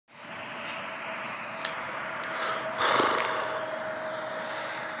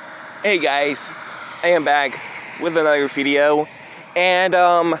Hey guys, I am back with another video, and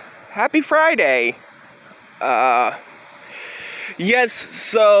happy Friday. Yes,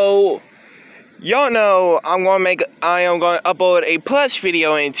 so y'all know I am going to upload a plush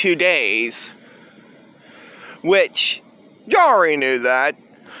video in 2 days, which y'all already knew that.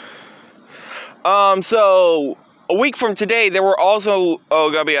 So a week from today, there were also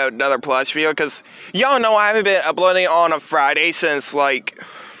gonna be another plush video, because y'all know I haven't been uploading on a Friday since like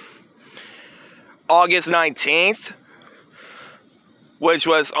August 19th, which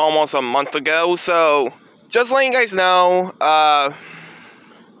was almost a month ago. So just letting you guys know,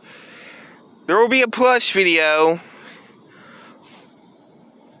 there will be a plush video,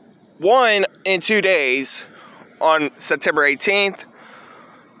 one in 2 days on September 18th,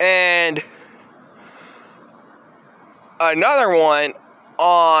 and another one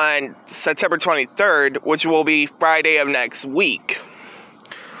on September 23rd, which will be Friday of next week.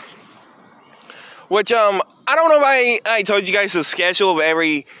 Which, I don't know if I told you guys the schedule of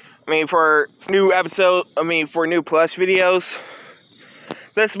for new plush videos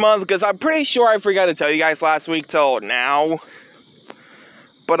this month, because I'm pretty sure I forgot to tell you guys last week till now.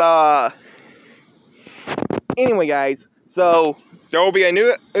 But, anyway, guys, so there will be a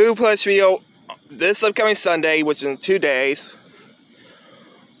new plush video this upcoming Sunday, which is in 2 days.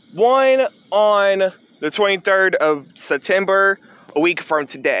 One on the 23rd of September, a week from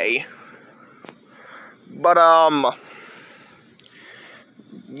today. But,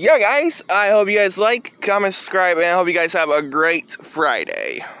 yeah, guys, I hope you guys like, comment, subscribe, and I hope you guys have a great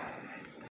Friday.